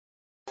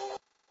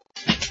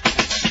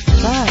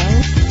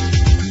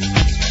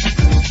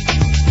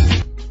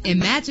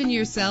Imagine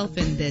yourself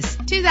in this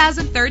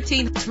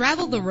 2013.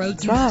 Travel the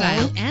roads in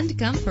style and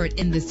comfort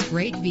in this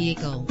great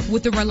vehicle.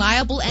 With a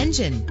reliable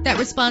engine that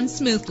responds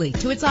smoothly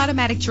to its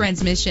automatic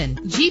transmission,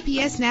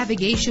 GPS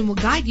navigation will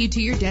guide you to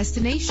your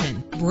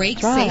destination. Brake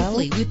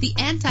safely with the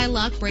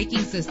anti-lock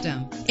braking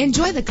system.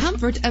 Enjoy the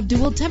comfort of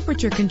dual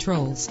temperature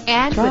controls.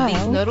 And with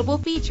these notable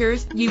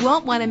features, you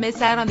won't want to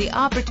miss out on the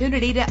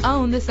opportunity to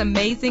own this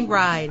amazing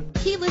ride.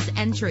 Keyless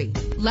entry,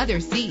 leather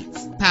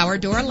seats, power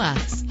door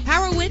locks,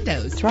 power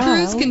windows,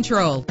 cruise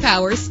control,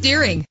 power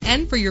steering.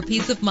 And for your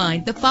peace of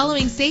mind, the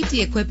following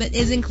safety equipment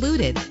is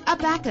included: a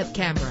backup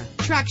camera,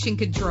 traction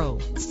control,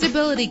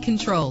 stability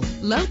control,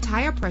 low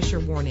tire pressure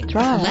warning.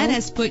 Let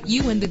us put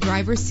you in the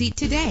driver's seat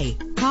today.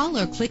 Call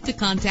or click to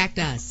contact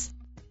us.